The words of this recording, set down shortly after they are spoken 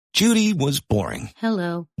Judy was boring.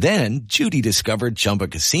 Hello. Then Judy discovered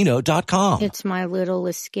ChumbaCasino.com. It's my little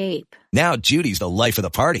escape. Now Judy's the life of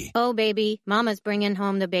the party. Oh, baby, mama's bringing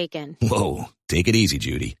home the bacon. Whoa, take it easy,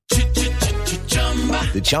 Judy.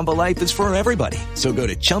 The Chumba life is for everybody. So go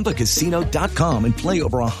to ChumbaCasino.com and play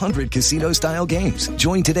over 100 casino-style games.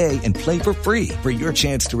 Join today and play for free for your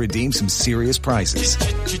chance to redeem some serious prizes.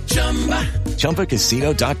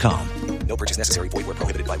 ChumbaCasino.com. No purchase necessary. Void where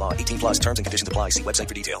prohibited by law. 18 plus terms and conditions apply. See website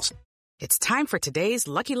for details. It's time for today's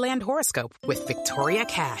Lucky Land horoscope with Victoria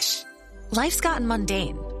Cash. Life's gotten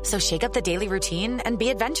mundane, so shake up the daily routine and be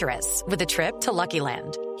adventurous with a trip to Lucky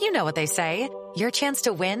Land. You know what they say. Your chance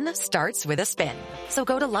to win starts with a spin. So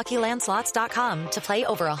go to LuckyLandSlots.com to play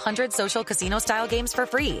over 100 social casino-style games for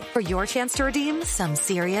free for your chance to redeem some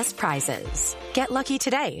serious prizes. Get lucky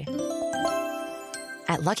today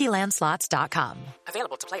at LuckyLandSlots.com.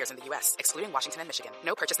 Available to players in the U.S., excluding Washington and Michigan.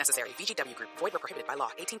 No purchase necessary. VGW Group. Void where prohibited by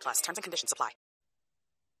law. 18 plus. Terms and conditions apply.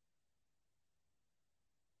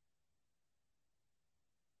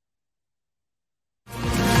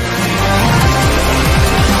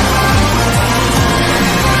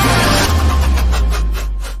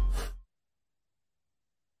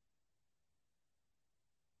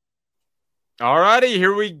 All righty,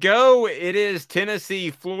 here we go. It is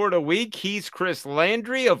Tennessee, Florida week. He's Chris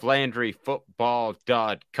Landry of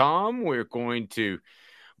LandryFootball.com. We're going to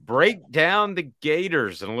break down the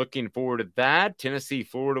Gators and looking forward to that. Tennessee,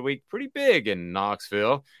 Florida week, pretty big in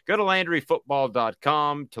Knoxville. Go to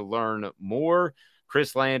LandryFootball.com to learn more.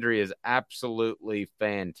 Chris Landry is absolutely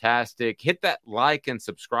fantastic. Hit that like and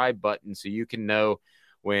subscribe button so you can know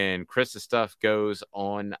when Chris's stuff goes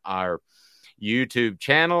on our YouTube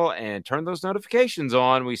channel and turn those notifications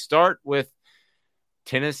on. We start with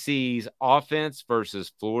Tennessee's offense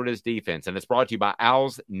versus Florida's defense, and it's brought to you by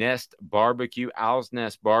Owl's Nest Barbecue. Owl's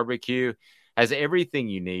Nest Barbecue has everything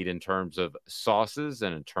you need in terms of sauces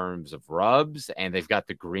and in terms of rubs, and they've got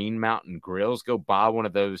the Green Mountain grills. Go buy one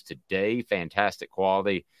of those today. Fantastic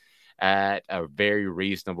quality at a very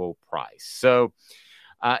reasonable price. So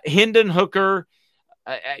Hendon Hooker,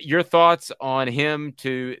 your thoughts on him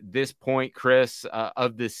to this point, Chris,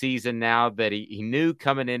 of the season now that he knew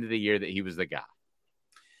coming into the year that he was the guy?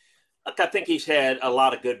 Look, I think he's had a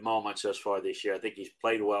lot of good moments thus far this year. I think he's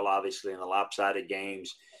played well, obviously, in the lopsided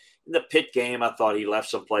games. In the Pitt game, I thought he left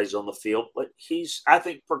some plays on the field, but he's, I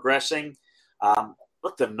think, progressing.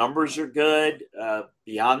 Look, the numbers are good.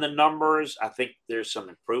 Beyond the numbers, I think there's some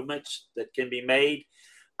improvements that can be made.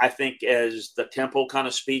 I think as the tempo kind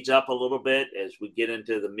of speeds up a little bit, as we get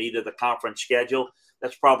into the meat of the conference schedule,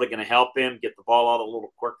 that's probably going to help him get the ball out a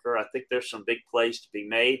little quicker. I think there's some big plays to be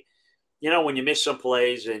made. You know, when you miss some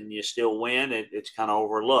plays and you still win, it's kind of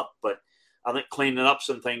overlooked. But I think cleaning up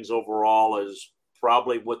some things overall is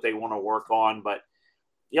probably what they want to work on. But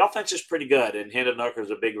the offense is pretty good, and Hendon Hooker is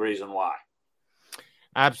a big reason why.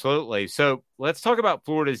 Absolutely. So let's talk about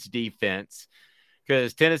Florida's defense,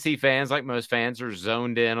 because Tennessee fans, like most fans, are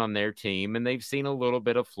zoned in on their team, and they've seen a little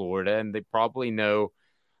bit of Florida, and they probably know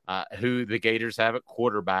who the Gators have at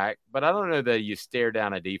quarterback. But I don't know that you stare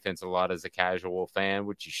down a defense a lot as a casual fan,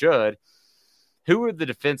 which you should. Who are the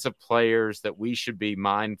defensive players that we should be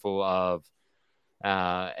mindful of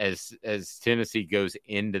as Tennessee goes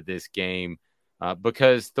into this game?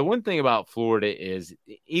 Because the one thing about Florida is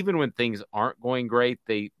even when things aren't going great,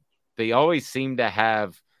 they always seem to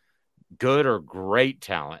have good or great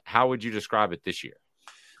talent. How would you describe it this year?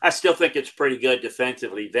 I still think it's pretty good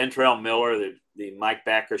defensively. Ventrell Miller, the Mike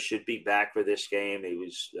backer, should be back for this game. He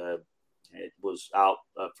was out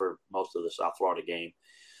for most of the South Florida game.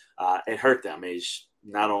 It hurt them. He's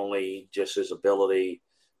not only just his ability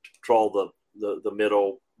to control the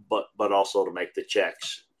middle, but also to make the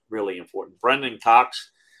checks. Really important. Brendan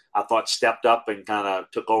Cox, I thought, stepped up and kind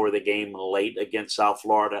of took over the game late against South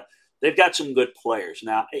Florida. They've got some good players.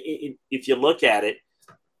 Now, if you look at it.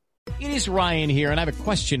 It is Ryan here, and I have a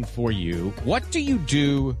question for you. What do you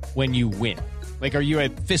do when you win? Like, are you a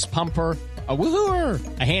fist pumper, a woo-hooer,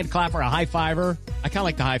 a hand clapper, a high-fiver? I kind of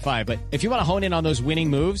like the high-five, but if you want to hone in on those winning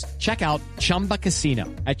moves, check out Chumba Casino.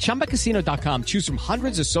 At ChumbaCasino.com, choose from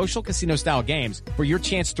hundreds of social casino-style games for your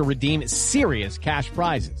chance to redeem serious cash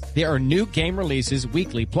prizes. There are new game releases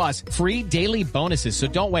weekly, plus free daily bonuses, so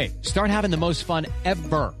don't wait. Start having the most fun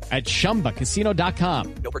ever at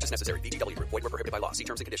ChumbaCasino.com. No purchase necessary. VGW Group. Void where prohibited by law. See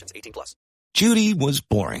terms and conditions. 18 plus. Judy was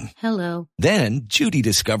boring. Hello. Then Judy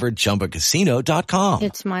discovered ChumbaCasino.com.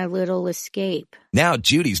 It's my little escape. Now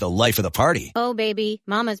Judy's the life of the party. Oh, baby,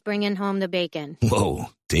 mama's bringing home the bacon. Whoa,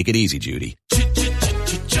 take it easy, Judy.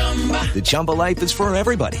 The Chumba life is for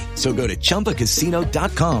everybody. So go to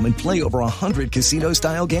ChumbaCasino.com and play over 100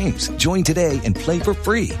 casino-style games. Join today and play for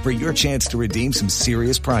free for your chance to redeem some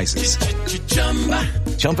serious prizes.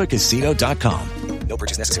 ChumbaCasino.com. No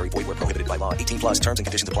purchase necessary. Void where prohibited by law. 18 plus terms and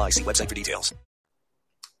conditions apply. See website for details.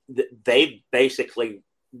 They basically,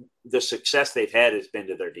 the success they've had has been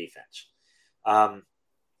to their defense.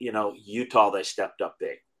 Utah, they stepped up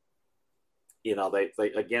big.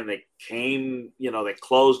 They came, they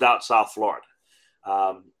closed out South Florida.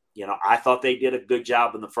 I thought they did a good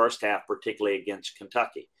job in the first half, particularly against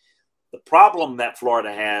Kentucky. The problem that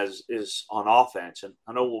Florida has is on offense, and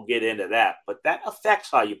I know we'll get into that, but that affects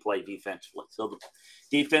how you play defensively. So the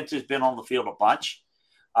defense has been on the field a bunch.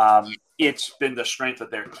 It's been the strength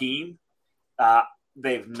of their team.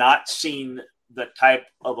 They've not seen the type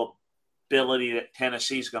of ability that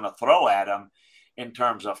Tennessee's going to throw at them in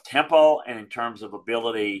terms of tempo and in terms of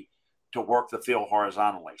ability to work the field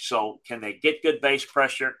horizontally. So can they get good base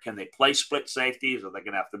pressure? Can they play split safeties? Are they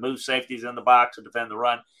going to have to move safeties in the box to defend the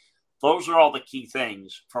run? Those are all the key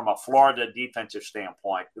things from a Florida defensive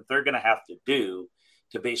standpoint that they're going to have to do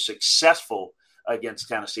to be successful against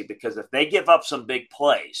Tennessee, because if they give up some big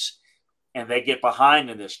plays and they get behind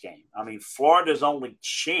in this game, Florida's only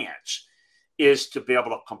chance is to be able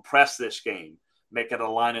to compress this game, make it a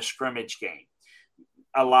line of scrimmage game,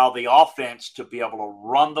 allow the offense to be able to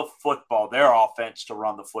run the football, their offense to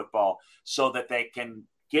run the football, so that they can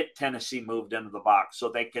get Tennessee moved into the box, so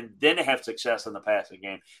they can then have success in the passing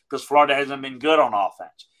game, because Florida hasn't been good on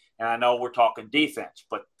offense. And I know we're talking defense,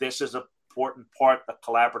 but this is an important part of the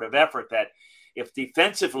collaborative effort, that if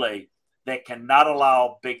defensively they cannot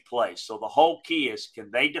allow big plays. So the whole key is,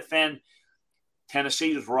 can they defend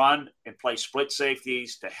Tennessee's run and play split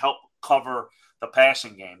safeties to help cover the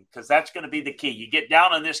passing game? Because that's going to be the key. You get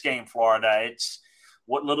down in this game, Florida, it's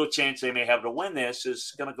what little chance they may have to win this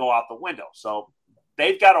is going to go out the window. So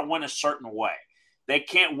they've got to win a certain way. They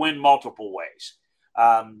can't win multiple ways.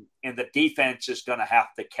 And the defense is going to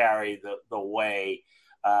have to carry the way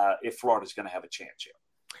if Florida's going to have a chance here.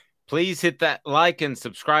 Please hit that like and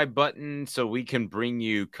subscribe button so we can bring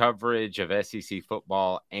you coverage of SEC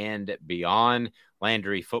football and beyond.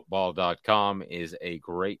 LandryFootball.com is a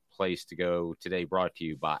great place to go today, brought to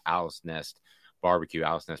you by Owl's Nest Barbecue.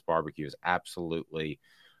 Owl's Nest Barbecue is absolutely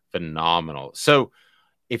phenomenal. So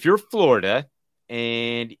if you're Florida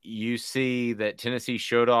and you see that Tennessee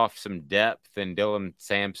showed off some depth in Dylan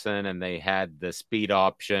Sampson and they had the speed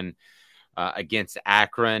option against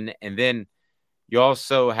Akron, and then you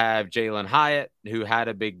also have Jalen Hyatt, who had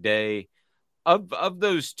a big day. Of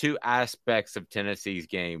those two aspects of Tennessee's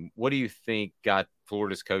game, what do you think got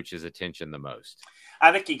Florida's coach's attention the most?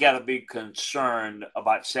 I think you got to be concerned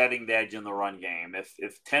about setting the edge in the run game.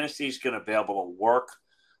 If Tennessee's going to be able to work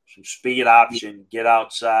some speed option, get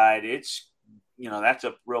outside, that's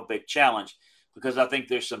a real big challenge, because I think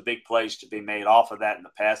there's some big plays to be made off of that in the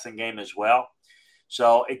passing game as well.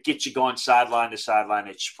 So it gets you going sideline to sideline.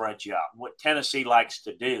 It spreads you out. What Tennessee likes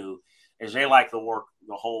to do is they like to work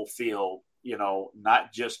the whole field,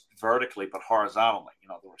 not just vertically, but horizontally.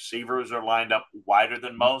 The receivers are lined up wider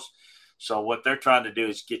than most. So what they're trying to do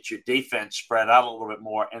is get your defense spread out a little bit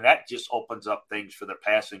more, and that just opens up things for their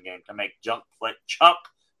passing game to make chunk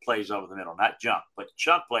plays over the middle. Not jump, but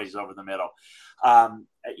chunk plays over the middle.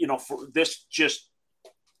 This just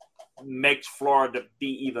makes Florida be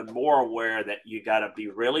even more aware that you got to be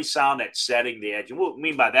really sound at setting the edge. And what we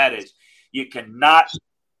mean by that is you cannot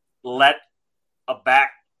let a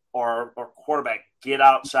back or quarterback get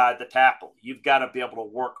outside the tackle. You've got to be able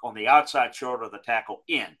to work on the outside shoulder of the tackle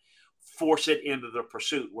in, force it into the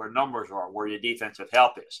pursuit where numbers are, where your defensive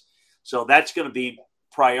help is. So that's going to be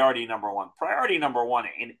priority number one. Priority number one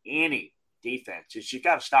in any defense is you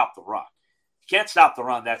got to stop the run. You can't stop the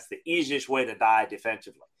run. That's the easiest way to die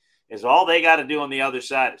defensively. Is all they got to do on the other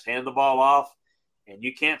side is hand the ball off, and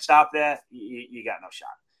you can't stop that, you got no shot.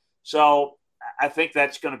 So I think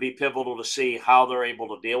that's going to be pivotal to see how they're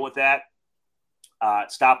able to deal with that,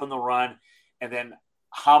 stopping the run, and then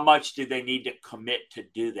how much do they need to commit to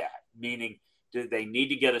do that? Meaning, do they need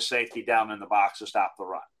to get a safety down in the box to stop the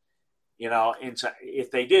run? And so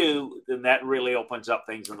if they do, then that really opens up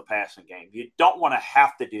things in the passing game. You don't want to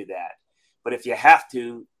have to do that, but if you have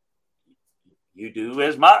to, you do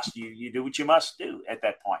as must. You do what you must do at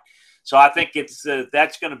that point. So I think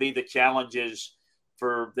that's going to be the challenges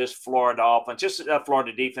for this Florida offense, just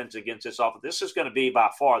Florida defense against this offense. This is going to be by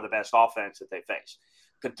far the best offense that they face.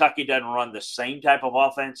 Kentucky doesn't run the same type of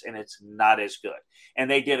offense, and it's not as good. And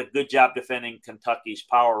they did a good job defending Kentucky's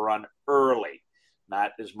power run early,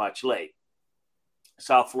 not as much late.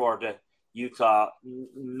 South Florida Utah,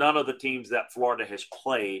 none of the teams that Florida has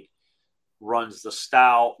played runs the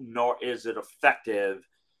style, nor is it effective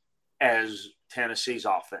as Tennessee's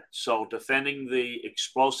offense. So defending the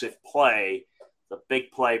explosive play, the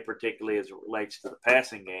big play, particularly as it relates to the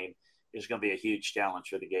passing game, is going to be a huge challenge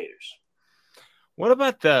for the Gators. What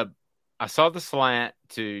about I saw the slant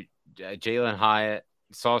to Jalen Hyatt,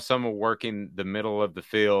 saw someone working the middle of the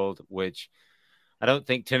field, which I don't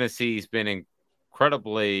think Tennessee's been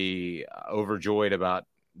incredibly overjoyed about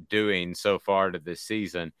doing so far to this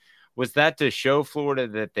season. Was that to show Florida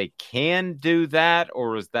that they can do that,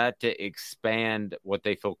 or was that to expand what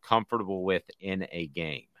they feel comfortable with in a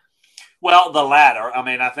game? Well, the latter. I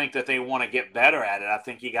mean, I think that they want to get better at it. I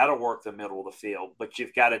think you got to work the middle of the field, but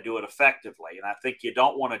you've got to do it effectively. And I think you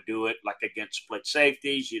don't want to do it like against split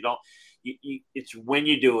safeties. It's when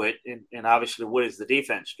you do it, and obviously what is the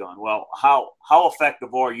defense doing? Well, how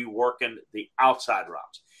effective are you working the outside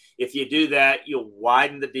routes? If you do that, you'll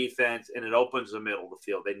widen the defense, and it opens the middle of the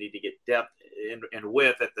field. They need to get depth and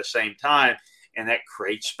width at the same time, and that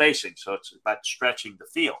creates spacing. So it's about stretching the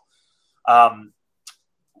field.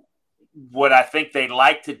 What I think they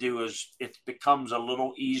like to do is it becomes a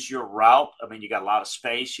little easier route. I mean, you got a lot of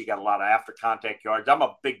space. You got a lot of after contact yards. I'm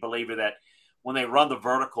a big believer that when they run the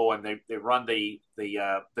vertical and they run the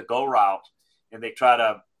go route and they try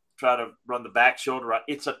to run the back shoulder route,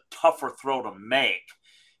 it's a tougher throw to make.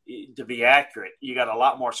 To be accurate, you got a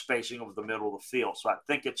lot more spacing over the middle of the field. So I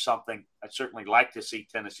think it's something I'd certainly like to see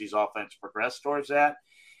Tennessee's offense progress towards that,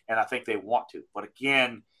 and I think they want to. But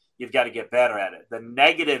again, you've got to get better at it. The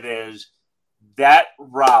negative is that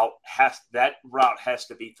route has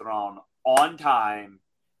to be thrown on time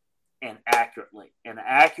and accurately. And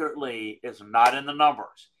accurately is not in the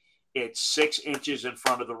numbers. It's 6 inches in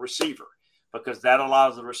front of the receiver because that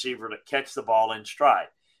allows the receiver to catch the ball in stride.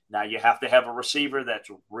 Now, you have to have a receiver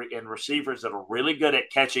and receivers that are really good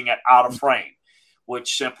at catching it out of frame,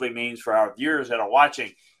 which simply means for our viewers that are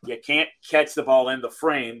watching, you can't catch the ball in the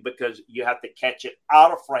frame because you have to catch it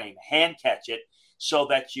out of frame, hand catch it, so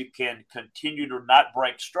that you can continue to not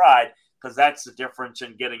break stride, because that's the difference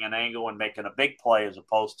in getting an angle and making a big play as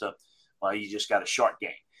opposed to, well, you just got a short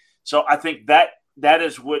game. So I think that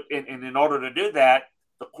is what, and in order to do that,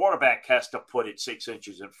 the quarterback has to put it 6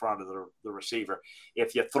 inches in front of the receiver.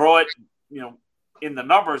 If you throw it, in the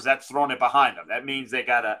numbers, that's throwing it behind them. That means they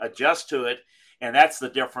got to adjust to it, and that's the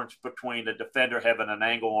difference between a defender having an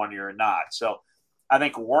angle on you or not. So I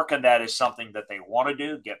think working that is something that they want to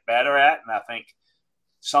do, get better at, and I think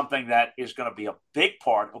something that is going to be a big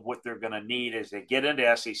part of what they're going to need as they get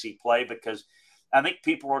into SEC play, because I think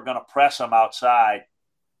people are going to press them outside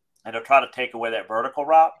and they'll try to take away that vertical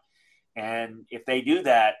route. And if they do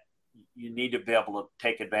that, you need to be able to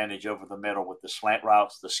take advantage over the middle with the slant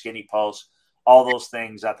routes, the skinny posts, all those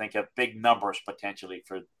things. I think have big numbers potentially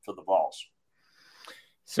for the Vols.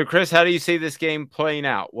 So, Chris, how do you see this game playing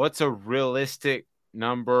out? What's a realistic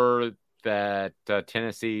number that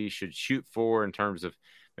Tennessee should shoot for in terms of,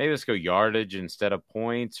 maybe let's go yardage instead of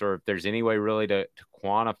points, or if there's any way really to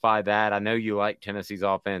quantify that? I know you like Tennessee's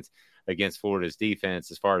offense against Florida's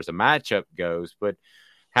defense as far as the matchup goes, but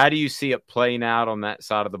how do you see it playing out on that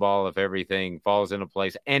side of the ball if everything falls into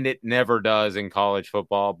place? And it never does in college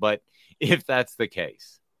football, but if that's the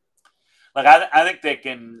case. Look, I think they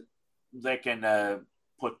can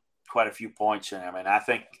put quite a few points in. I mean, I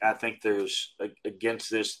think there's, against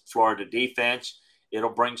this Florida defense,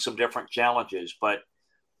 it'll bring some different challenges, but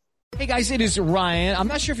Hey guys, it is Ryan. I'm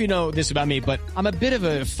not sure if you know this about me, but I'm a bit of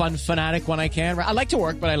a fun fanatic when I can. I like to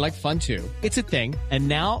work, but I like fun too. It's a thing. And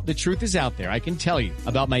now the truth is out there. I can tell you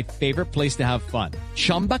about my favorite place to have fun.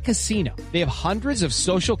 Chumba Casino. They have hundreds of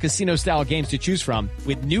social casino style games to choose from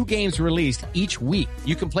with new games released each week.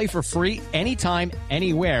 You can play for free anytime,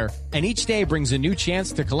 anywhere. And each day brings a new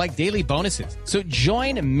chance to collect daily bonuses. So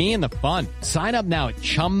join me in the fun. Sign up now at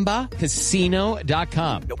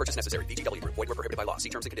ChumbaCasino.com. No purchase necessary. VGW Group. Void where prohibited by law. See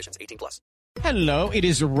terms and conditions. 18+. Hello, it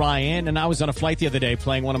is Ryan, and I was on a flight the other day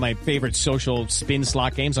playing one of my favorite social spin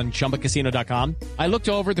slot games on ChumbaCasino.com. I looked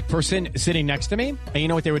over at the person sitting next to me, and you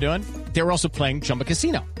know what they were doing? They were also playing Chumba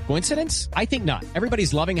Casino. Coincidence? I think not.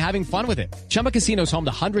 Everybody's loving having fun with it. Chumba Casino is home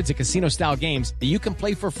to hundreds of casino-style games that you can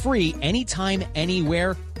play for free anytime,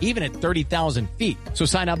 anywhere, even at 30,000 feet. So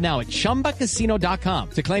sign up now at ChumbaCasino.com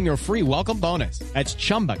to claim your free welcome bonus. That's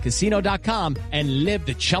ChumbaCasino.com and live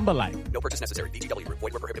the Chumba life. No purchase necessary. VGW Group.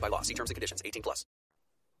 Void where prohibited by law. See terms and conditions. 18+.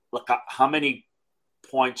 Look, how many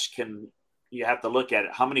points can you have to look at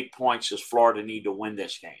it? How many points does Florida need to win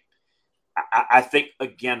this game? I think,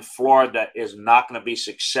 again, Florida is not going to be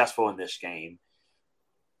successful in this game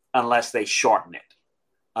unless they shorten it,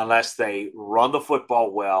 unless they run the football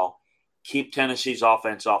well keep Tennessee's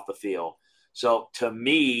offense off the field. So to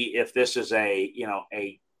me, if this is a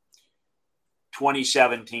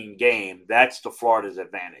 2017 game, that's to Florida's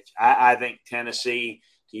advantage. I think Tennessee,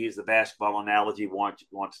 to use the basketball analogy, wants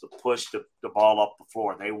to push the ball up the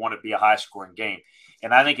floor. They want to be a high-scoring game,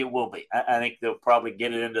 and I think it will be. I think they'll probably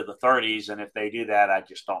get it into the 30s, and if they do that, I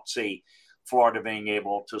just don't see Florida being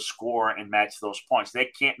able to score and match those points. They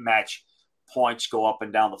can't match points go up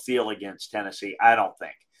and down the field against Tennessee, I don't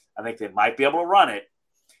think. I think they might be able to run it,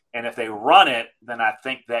 and if they run it, then I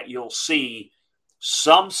think that you'll see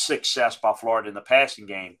some success by Florida in the passing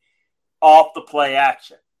game off the play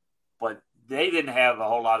action. But they didn't have a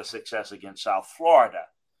whole lot of success against South Florida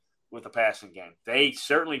with the passing game. They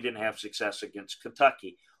certainly didn't have success against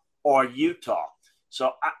Kentucky or Utah.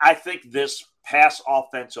 So I think this pass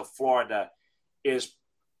offense of Florida is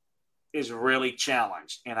really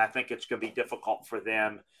challenged, and I think it's going to be difficult for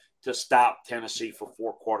them to stop Tennessee for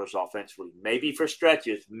 4 quarters offensively. Maybe for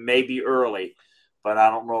stretches, maybe early, but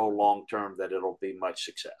I don't know long-term that it'll be much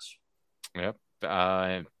success. Yep.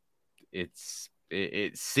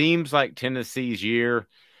 It seems like Tennessee's year,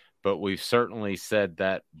 but we've certainly said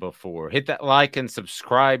that before. Hit that like and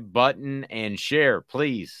subscribe button and share,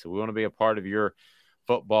 please. We want to be a part of your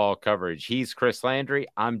football coverage. He's Chris Landry.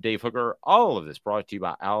 I'm Dave Hooker. All of this brought to you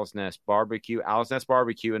by Owl's Nest Barbecue. Owl's Nest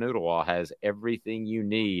Barbecue in Ooltewah has everything you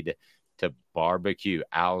need to barbecue.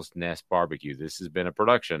 Owl's Nest Barbecue. This has been a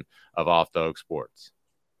production of Off the Oak Sports.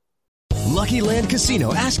 Lucky Land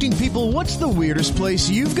Casino, asking people, what's the weirdest place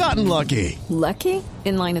you've gotten lucky? Lucky?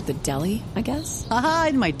 In line at the deli, I guess? Aha,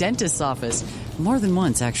 in my dentist's office. More than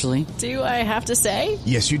once, actually. Do I have to say?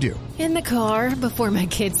 Yes, you do. In the car before my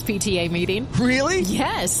kids' PTA meeting. Really?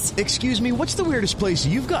 Yes. Excuse me, what's the weirdest place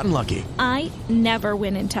you've gotten lucky? I never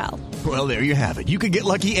win and tell. Well, there you have it. You can get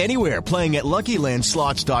lucky anywhere, playing at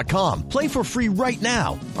LuckyLandSlots.com. Play for free right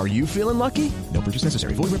now. Are you feeling lucky? No purchase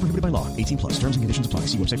necessary. Void where prohibited by law. 18+. Terms and conditions apply.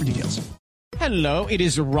 See website for details. Hello, it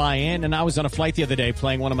is Ryan, and I was on a flight the other day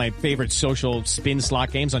playing one of my favorite social spin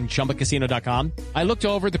slot games on ChumbaCasino.com. I looked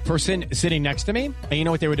over at the person sitting next to me, and you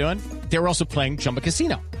know what they were doing? They were also playing Chumba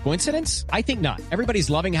Casino. Coincidence? I think not. Everybody's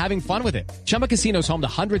loving having fun with it. Chumba Casino is home to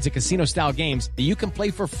hundreds of casino-style games that you can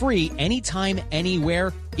play for free anytime,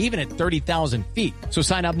 anywhere, even at 30,000 feet. So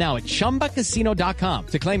sign up now at ChumbaCasino.com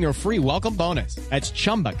to claim your free welcome bonus. That's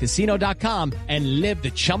ChumbaCasino.com and live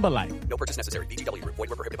the Chumba life. No purchase necessary. VGW Group. Void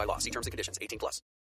where prohibited by law. See terms and conditions. 18+.